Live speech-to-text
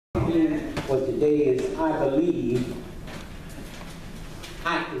theme for today is I believe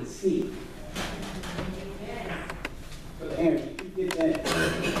I can see. Brother Aaron, did you get that?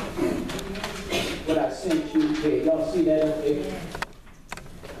 What I sent you there. Y'all see that up there?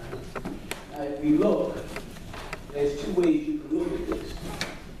 Now if you look, there's two ways you can look at this.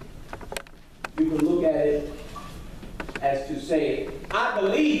 You can look at it as to say, I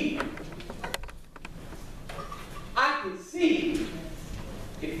believe, I can see.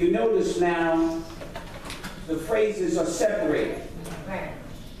 If you notice now, the phrases are separated.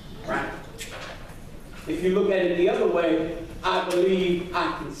 Right? If you look at it the other way, I believe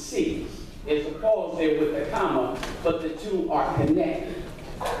I can see. There's a pause there with a comma, but the two are connected.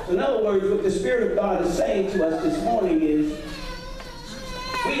 So in other words, what the Spirit of God is saying to us this morning is,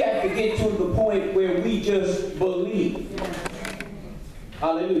 we have to get to the point where we just believe.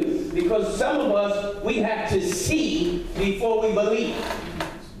 Hallelujah. Because some of us, we have to see before we believe.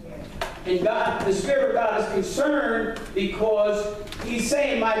 And God, the Spirit of God is concerned because He's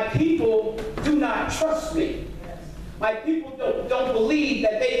saying, my people do not trust me. My people don't believe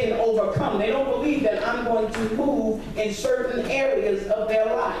that they can overcome. They don't believe that I'm going to move in certain areas of their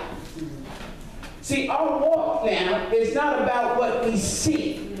life. See, our walk now is not about what we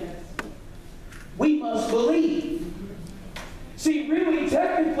see. We must believe. See, really,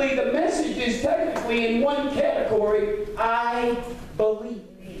 technically, the message is technically in one category, I believe.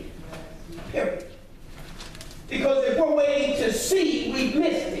 Period. Because if we're waiting to see, we've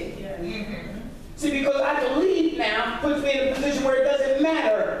missed it. See, because I believe now puts me in a position where it doesn't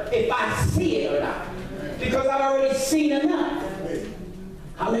matter if I see it or not. Because I've already seen enough.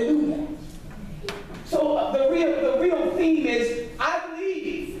 Hallelujah. So the real theme is, I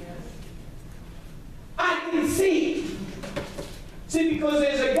believe. I can see. See, because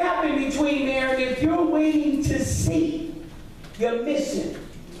there's a gap in between there, and if you're waiting to see, you're missing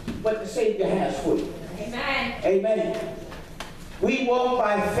what the Savior has for you. Amen. Amen. We walk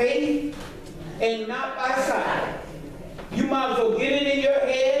by faith and not by sight. You might as well get it in your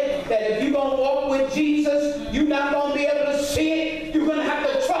head that if you're going to walk with Jesus, you're not going to be able to see it. You're going to have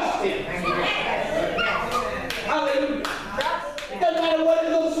to trust Him. Hallelujah. It doesn't matter what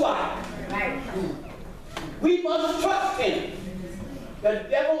it looks like. We must trust Him. The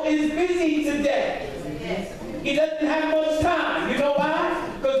devil is busy today. He doesn't have much time. You know why?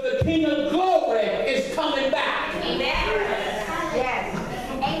 Because the King of Glory is coming back. Amen. Yes.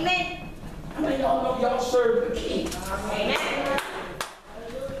 Amen. How many of y'all know y'all serve the King? Amen.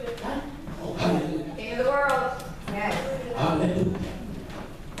 Huh? Oh, hallelujah. King of the world. Yes. Hallelujah.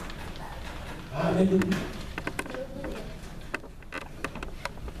 Hallelujah.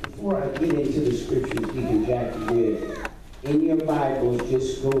 Before I get into the scriptures, Deacon Jackie read, in your Bibles,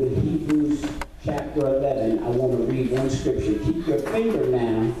 just go to Hebrews chapter 11. I want to read one scripture. Keep your finger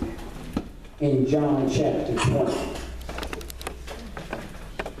now in John chapter 20.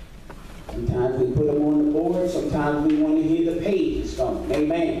 Sometimes we put them on the board. Sometimes we want to hear the pages from them.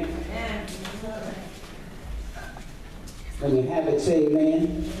 Amen. When you have it, say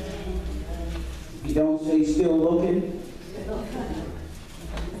amen. If you don't, say still looking.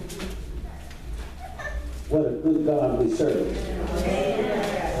 What a good God we serve.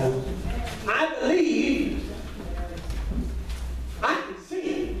 I believe I can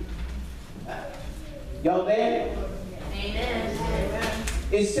see. Y'all there? Amen.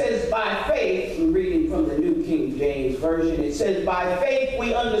 It says by faith, I'm reading from the New King James Version, it says by faith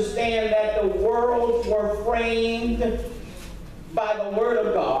we understand that the worlds were framed by the Word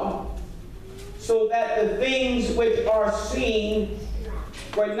of God, so that the things which are seen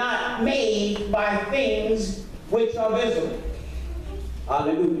were not made by things which are visible.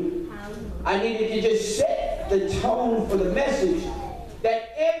 Hallelujah. I needed to just set the tone for the message that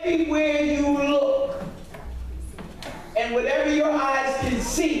everywhere you look and whatever your eyes can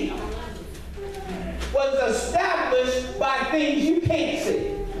see was established by things you can't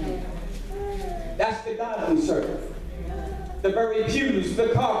see. That's the God we serve. The very pews, the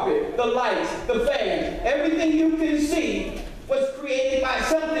carpet, the lights, the fans, everything you can see was created by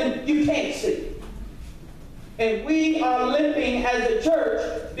something you can't see. And we are limping as a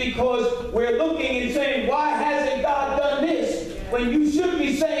church because we're looking and saying, why hasn't God done this? When you should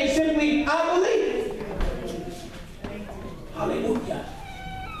be saying simply, I believe. Hallelujah.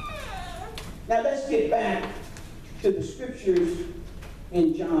 Now let's get back to the scriptures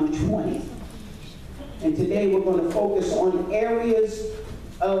in John 20. And today we're going to focus on areas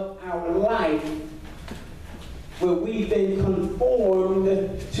of our life where we've been conformed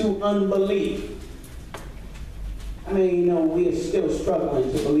to unbelief. I mean, you know, we are still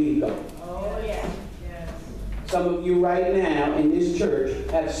struggling to believe God. Oh, yeah. Some of you right now in this church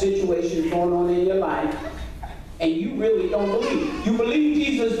have situations going on in your life, and you really don't believe. You believe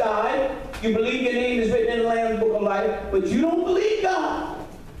Jesus died. You believe your name is written in the Lamb's Book of Life, but you don't believe God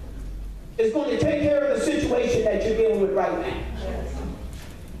is going to take care of the situation that you're dealing with right now.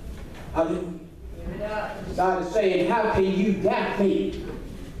 Hallelujah. God is saying, how can you doubt me?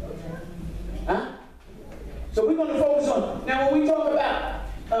 Huh? So we're going to focus on, now when we talk about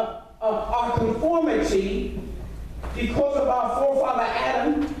our conformity, because of our forefather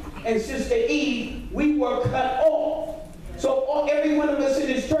Adam and sister Eve, we were cut off. So every one of us in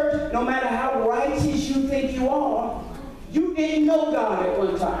this church, no matter how righteous you think you are, you didn't know God at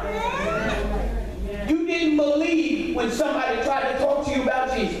one time. You didn't believe when somebody tried to talk to you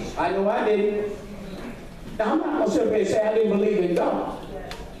about Jesus. I know I didn't. Now I'm not going to sit here and say I didn't believe in God.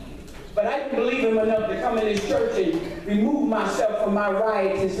 But I didn't believe him enough to come in this church and remove myself from my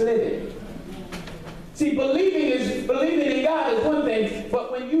riotous living. See, believing in God is one thing,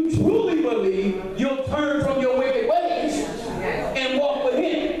 but when you truly believe, you'll turn from your wicked ways and walk with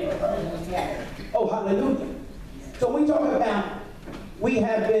him. Oh, hallelujah. So we talk about we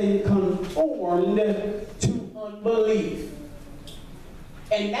have been conformed to unbelief.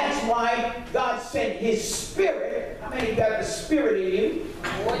 And that's why God sent his spirit. How many got the spirit in you?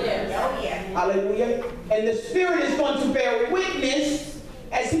 Oh, yes. Oh, yes. Hallelujah. And the spirit is going to bear witness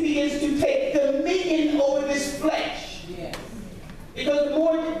as he begins to take dominion over this flesh. Yes. Because the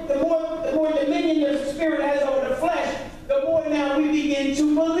more dominion the spirit has over the flesh, the more now we begin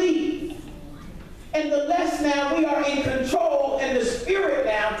to believe. And the less now we are in control and the spirit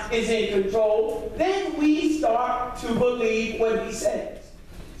now is in control, then we start to believe what he says.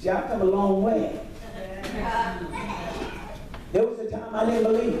 See, I've come a long way. There was a time I didn't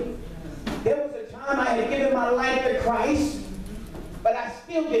believe. There was a time I had given my life to Christ, but I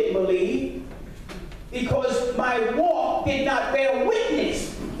still didn't believe because my walk did not bear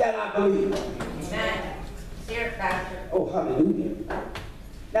witness that I believed. Amen. Dear Pastor. Oh, hallelujah.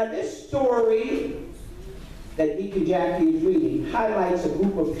 Now this story that Deacon Jackie is reading highlights a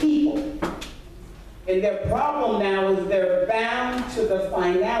group of people. And their problem now is they're bound to the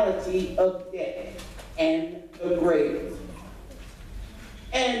finality of death and the grave.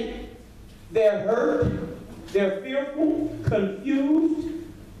 And they're hurt, they're fearful, confused,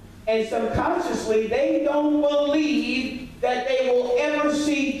 and subconsciously they don't believe that they will ever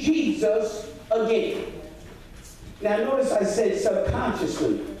see Jesus again. Now notice I said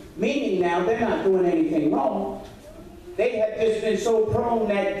subconsciously, meaning now they're not doing anything wrong. They have just been so prone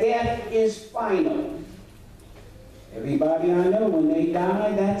that death is final. Everybody I know, when they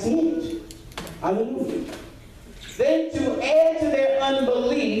die, that's it. Hallelujah. Then to add to their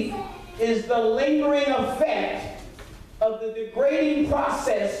unbelief is the lingering effect of the degrading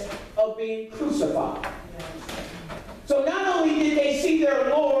process of being crucified. So not only did they see their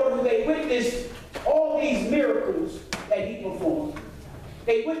Lord, who they witnessed all these miracles that he performed,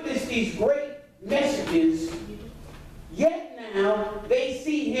 they witnessed these great messages, yet now they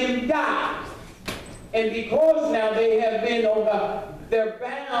see him die. And because now they have been they're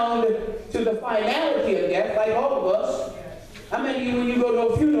bound to the finality of death, like all of us. How many of you, when you go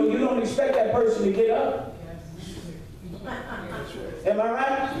to a funeral, you don't expect that person to get up? Am I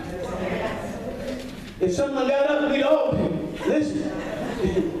right? If someone got up and listen.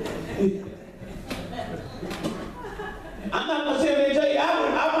 I'm not going to sit there and tell you,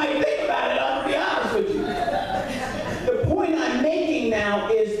 I might think about it, I'll be honest with you. The point I'm making now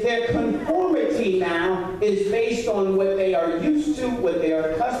is their conformity now is based on what they are used to, what they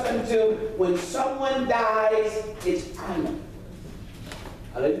are accustomed to. When someone dies, it's final.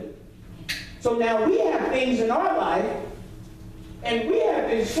 Hallelujah. So now we have things in our life, and we have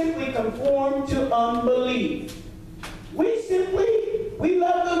been simply conformed to unbelief. We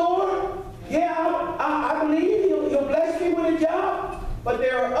love the Lord. Yeah, I believe he'll bless me with a job. But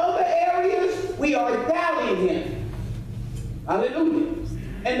there are other areas we are doubting him. Hallelujah.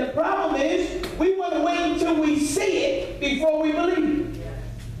 And the problem is, we want to wait until we see it before we believe.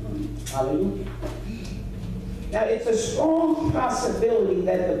 Hallelujah. Now, it's a strong possibility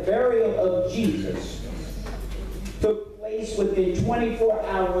that the burial of Jesus took place within 24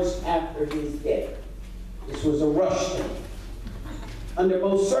 hours after his death. This was a rush thing. Under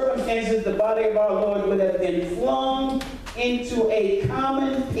most circumstances, the body of our Lord would have been flung into a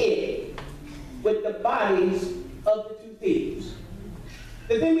common pit with the bodies of the two thieves.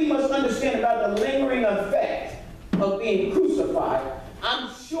 The thing we must understand about the lingering effect of being crucified, I'm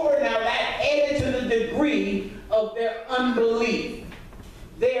sure now that added to the degree of their unbelief.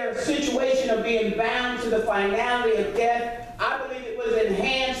 Their situation of being bound to the finality of death, I believe it was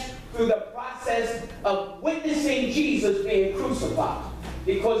enhanced through the process of witnessing crucified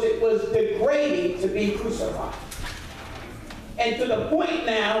because it was degrading to be crucified. And to the point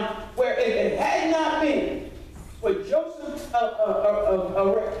now where if it had not been for Joseph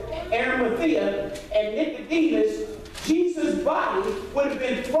of Arimathea and Nicodemus, Jesus' body would have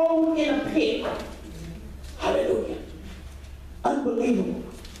been thrown in a pit. Hallelujah. Unbelievable.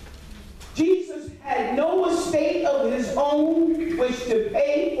 Jesus had no estate of his own which to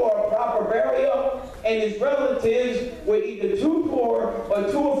pay for a proper burial, and his relatives were either too poor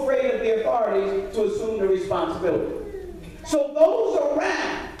or too afraid of the authorities to assume the responsibility. So those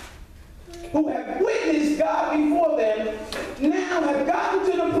around who have witnessed God before them now have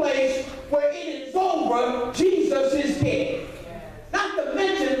gotten to the place where it is over, Jesus is dead. Not to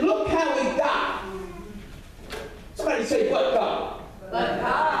mention, look how he died. Somebody say, but God. But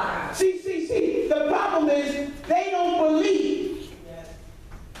God. See, the problem is they don't believe.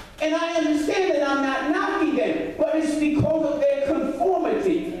 And I understand that I'm not knocking them, but it's because of their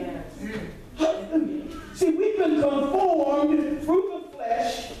conformity. Hallelujah. See, we've been conformed through the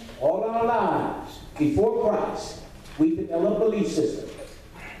flesh all our lives before Christ. We develop belief systems.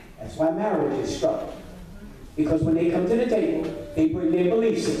 That's why marriage is struggle. Because when they come to the table, they bring their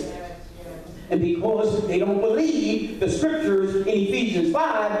belief system. And because they don't believe the scriptures in Ephesians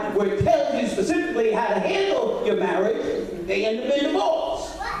 5, where it tells you specifically how to handle your marriage, they end up in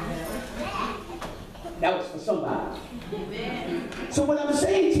divorce. That was for somebody. So what I'm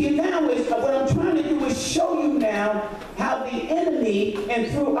saying to you now is, what I'm trying to do is show you now how the enemy, and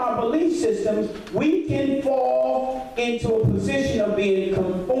through our belief systems, we can fall into a position of being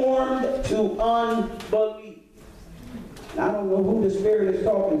conformed to unbelief. I don't know who the Spirit is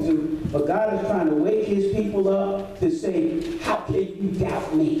talking to, but God is trying to wake his people up to say, how can you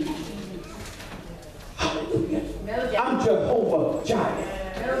doubt me? Hallelujah. No doubt. I'm Jehovah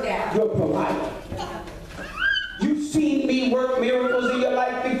Jireh, No doubt. your provider. You've seen me work miracles in your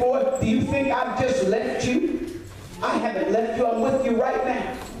life before. Do you think I've just left you? I haven't left you. I'm with you right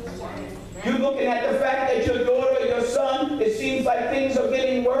now. You're looking at the fact that your daughter or your son, it seems like things are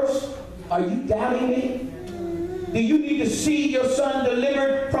getting worse. Are you doubting me? Do you need to see your son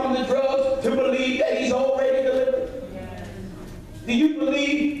delivered from the drugs to believe that he's already delivered? Do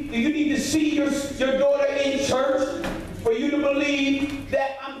you need to see your daughter in church for you to believe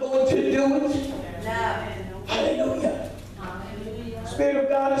that I'm going to do it? No. Hallelujah. Spirit of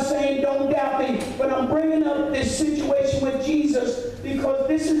God is saying, don't doubt me. But I'm bringing up this situation with Jesus because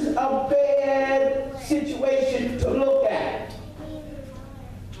this is a bad situation to look at.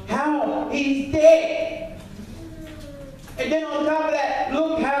 How he's dead. And then on top of that,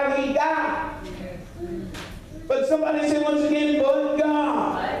 look how he died. But somebody say once again, but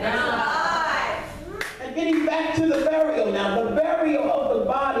God. And getting back to the burial now. The burial of the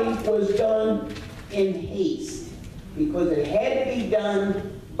body was done in haste because it had to be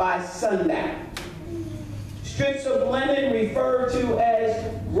done by sundown. Strips of linen referred to as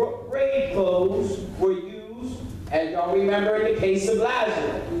grave clothes were used, as y'all remember in the case of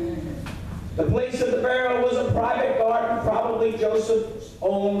Lazarus. The place of the burial was a private garden, probably Joseph's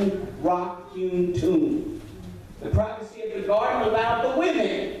own rock-hewn tomb. The privacy of the garden allowed the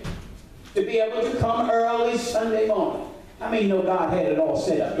women to be able to come early Sunday morning. How many know God had it all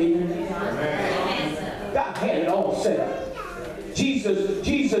set up? God had it all set up. Jesus,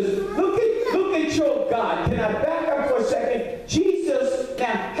 look at your God. Can I back up for a second? Jesus,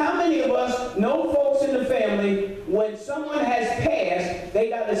 now, how many of us know folks in the family, when someone has passed, they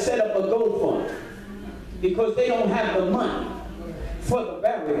got to set up a GoFund because they don't have the money for the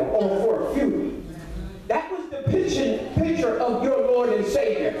burial or for a funeral. That was the picture of your Lord and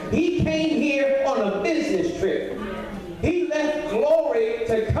Savior. He came here on a business trip. He left glory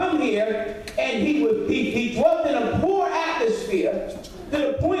to come here, and he dwelt in a poor atmosphere to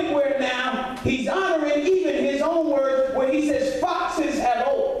the point where now he's honoring even his own words where he says, foxes have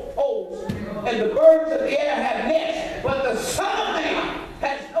holes, and the birds of the air have nests, but the Son of Man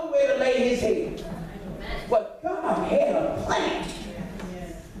has nowhere to lay his head. But God had a plan.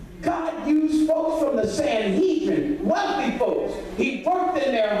 God used folks from the Sanhedrin, wealthy folks. He worked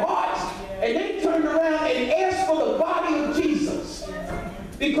in their hearts, and they turned around and asked for the body of Jesus.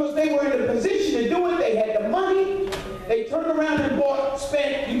 Because they were in a position to do it, they had the money. They turned around and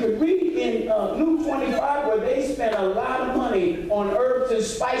spent, you could read in Luke 25 where they spent a lot of money on herbs and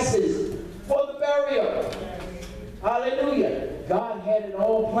spices for the burial. Hallelujah. God had it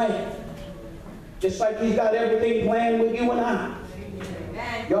all planned. Just like he's got everything planned with you and I.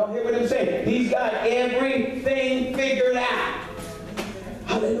 Y'all hear what I'm saying? He's got everything figured out.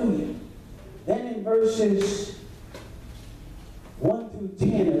 Hallelujah. Then in verses 1 through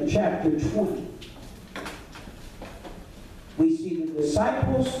 10 of chapter 20, we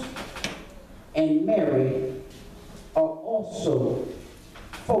disciples and Mary are also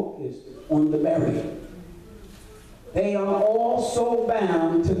focused on the burial. They are all so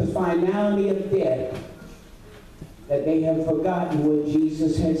bound to the finality of death that they have forgotten what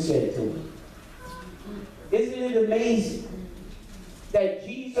Jesus had said to them. Isn't it amazing that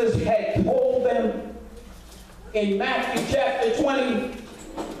Jesus had told them in Matthew chapter 20,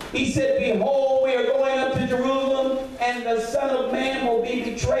 he said, behold, we are going up to Jerusalem, and the Son of Man will be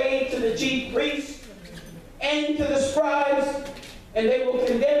betrayed to the chief priests and to the scribes, and they will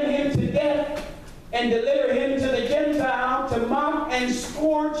condemn him to death and deliver him to the Gentile to mock and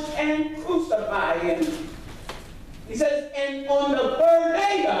scourge and crucify him. He says, and on the third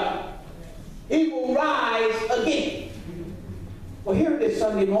day, God, he will rise again. Well, here it is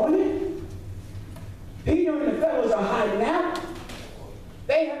Sunday morning. Peter and the fellows are hiding out.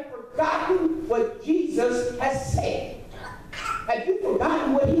 They have forgotten what Jesus has said. Have you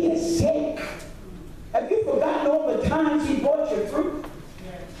forgotten what he has said? Have you forgotten all the times he brought you through?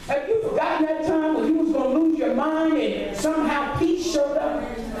 Have you forgotten that time when you was going to lose your mind and somehow peace showed up?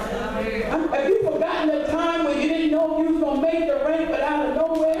 Have you forgotten the time when you didn't know you was going to make the rent, but out of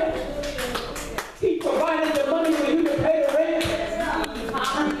nowhere he provided the money for you to pay the rent?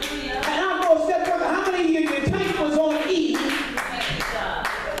 And I'll go a step further. How many of you, your tank was on E?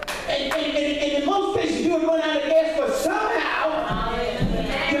 And in most cases you were going out of gas, but somehow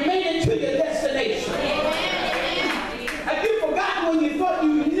you made it to your destination. Have you forgotten when you thought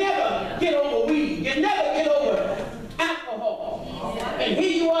you'd never get over weed? You'd never get over alcohol. And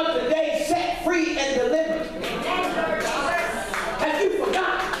here you are today, set free and delivered. Have you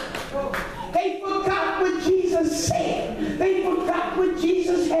forgotten? They forgot what Jesus said. They forgot what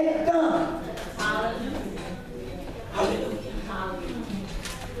Jesus had done. Hallelujah.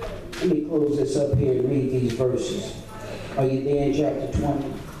 Let me close this up here and read these verses. Are you there in chapter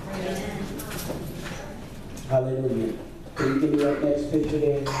 20? Hallelujah. Can you give me that next picture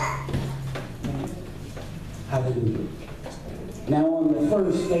there? Hallelujah. Now on the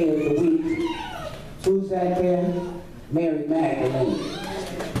first day of the week, who's that there? Mary Magdalene.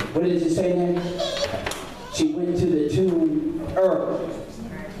 What did it say there? She went to the tomb early.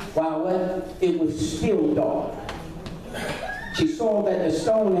 While what? It was still dark. She saw that the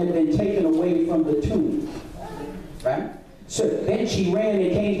stone had been taken away from the tomb. Right? So then she ran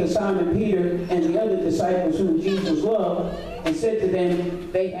and came to Simon Peter and the other disciples whom Jesus loved and said to them,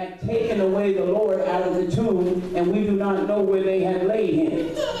 they have taken away the Lord out of the tomb, and we do not know where they have laid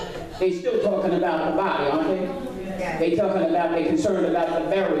him. They're still talking about the body, aren't they? They're concerned about the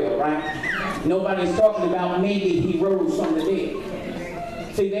burial, right? Nobody's talking about maybe he rose from the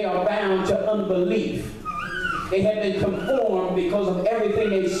dead. See, they are bound to unbelief. They have been conformed because of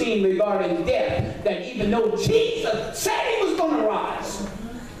everything they've seen regarding death, that even though Jesus said he was going to rise,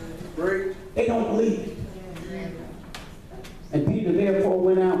 they don't believe it. And Peter therefore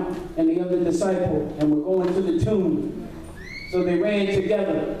went out and the other disciple and were going to the tomb. So they ran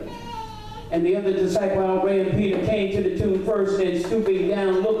together. And the other disciple outran Peter, came to the tomb first, and stooping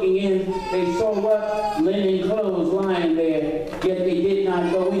down, looking in, they saw what? Linen clothes lying there, yet they did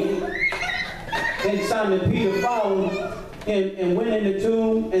not go in. Then Simon Peter followed him and went in the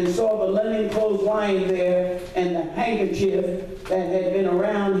tomb and saw the linen clothes lying there and the handkerchief that had been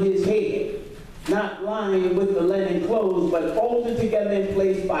around his head, not lying with the linen clothes, but folded together and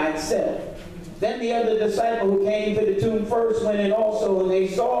placed by itself. Then the other disciple who came to the tomb first went in also, and they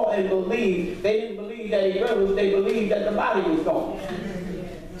saw and believed. They didn't believe that he rose, they believed that the body was gone.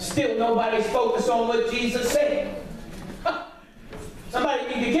 Still nobody's focused on what Jesus said. Somebody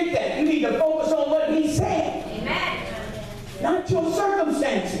need to get that. You need to focus on what he said. Amen. Not your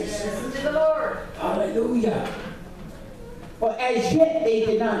circumstances. Listen to the Lord. Hallelujah. For as yet they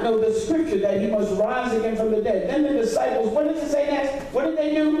did not know the scripture that he must rise again from the dead. Then the disciples, what does it say next? What did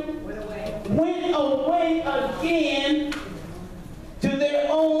they do? Went away again to their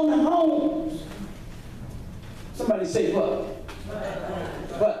own homes. Somebody say what?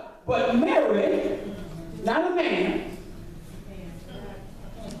 But Mary, not a man.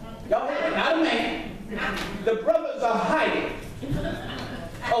 Y'all hear me? Not a man. The brothers are hiding.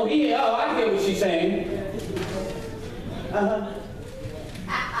 Oh, I hear what she's saying.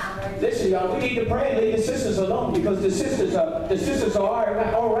 Listen, y'all, we need to pray and leave the sisters alone, because the sisters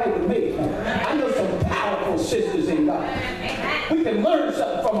are all right with me. I know some powerful sisters in God. We can learn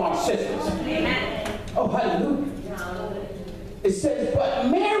something from our sisters. Oh, hallelujah. It says, but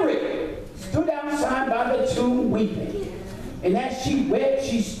Mary stood outside by the tomb weeping. And as she wept,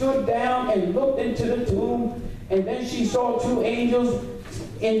 she stood down and looked into the tomb. And then she saw two angels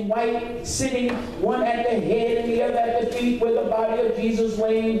in white, sitting, one at the head and the other at the feet, where the body of Jesus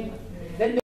laying. Then